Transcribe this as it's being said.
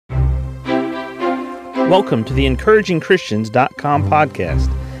Welcome to the EncouragingChristians.com podcast.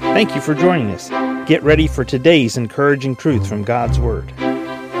 Thank you for joining us. Get ready for today's encouraging truth from God's Word.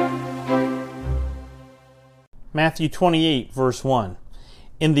 Matthew 28, verse 1.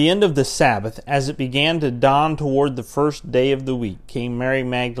 In the end of the Sabbath, as it began to dawn toward the first day of the week, came Mary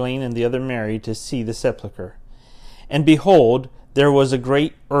Magdalene and the other Mary to see the sepulchre. And behold, there was a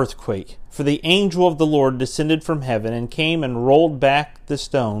great earthquake, for the angel of the Lord descended from heaven and came and rolled back the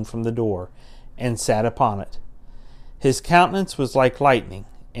stone from the door, and sat upon it. His countenance was like lightning,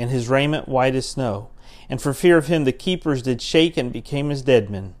 and his raiment white as snow. And for fear of him the keepers did shake and became as dead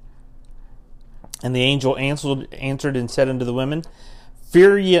men. And the angel answered and said unto the women,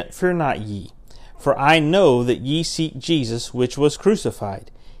 Fear not ye, for I know that ye seek Jesus, which was crucified.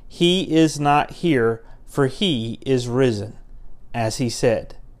 He is not here, for he is risen, as he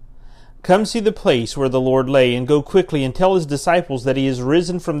said. Come see the place where the Lord lay, and go quickly and tell his disciples that he is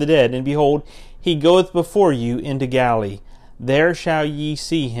risen from the dead, and behold, he goeth before you into Galilee. There shall ye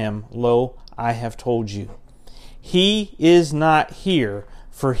see him. Lo, I have told you. He is not here,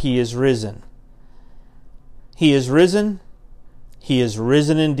 for he is risen. He is risen. He is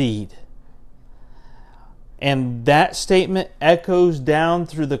risen indeed. And that statement echoes down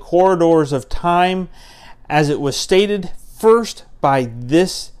through the corridors of time as it was stated first by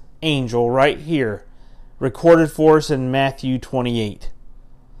this angel right here, recorded for us in Matthew 28.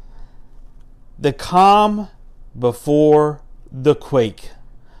 The calm before the quake.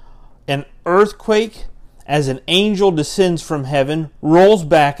 An earthquake, as an angel descends from heaven, rolls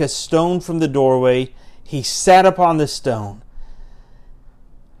back a stone from the doorway. He sat upon the stone.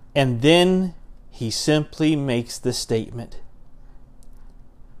 And then he simply makes the statement,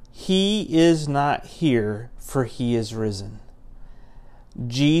 He is not here, for he is risen.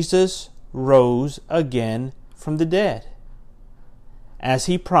 Jesus rose again from the dead. As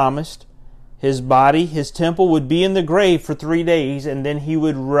he promised, his body, his temple, would be in the grave for 3 days, and then he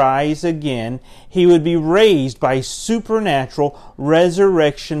would rise again. He would be raised by supernatural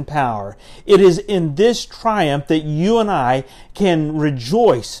resurrection power. It is in this triumph that you and I can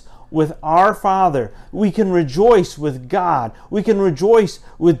rejoice with our Father. We can rejoice with God. We can rejoice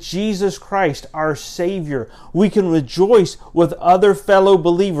with Jesus Christ, our Savior. We can rejoice with other fellow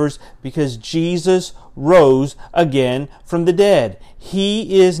believers because Jesus rose again from the dead.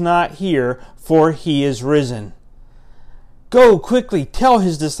 He is not here, for he is risen. Go quickly, tell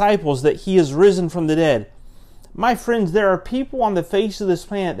his disciples that he is risen from the dead. My friends, there are people on the face of this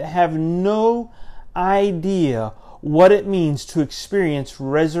planet that have no idea what it means to experience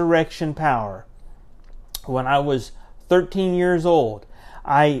resurrection power. When I was 13 years old,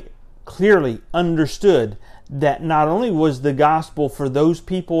 I clearly understood that not only was the gospel for those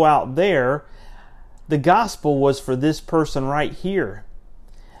people out there, the gospel was for this person right here.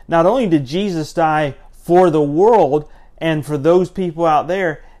 Not only did Jesus die for the world and for those people out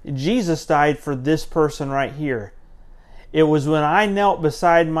there, Jesus died for this person right here. It was when I knelt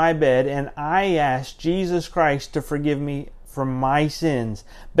beside my bed and I asked Jesus Christ to forgive me for my sins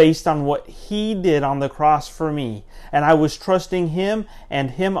based on what He did on the cross for me. And I was trusting Him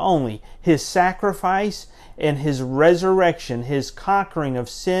and Him only, His sacrifice and His resurrection, His conquering of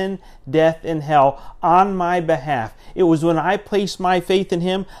sin, death, and hell on my behalf. It was when I placed my faith in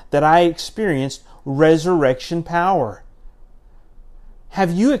Him that I experienced resurrection power.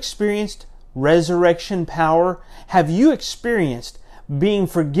 Have you experienced resurrection power? Have you experienced being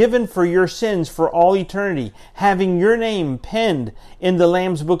forgiven for your sins for all eternity, having your name penned in the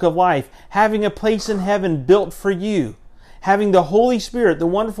Lamb's Book of Life, having a place in heaven built for you, having the Holy Spirit, the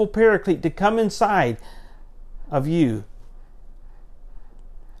wonderful Paraclete, to come inside of you?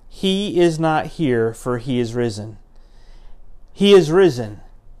 He is not here, for he is risen. He is risen.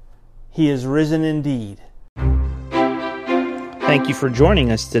 He is risen indeed. Thank you for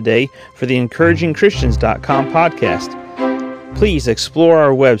joining us today for the EncouragingChristians.com podcast. Please explore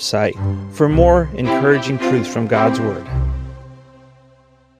our website for more encouraging truths from God's Word.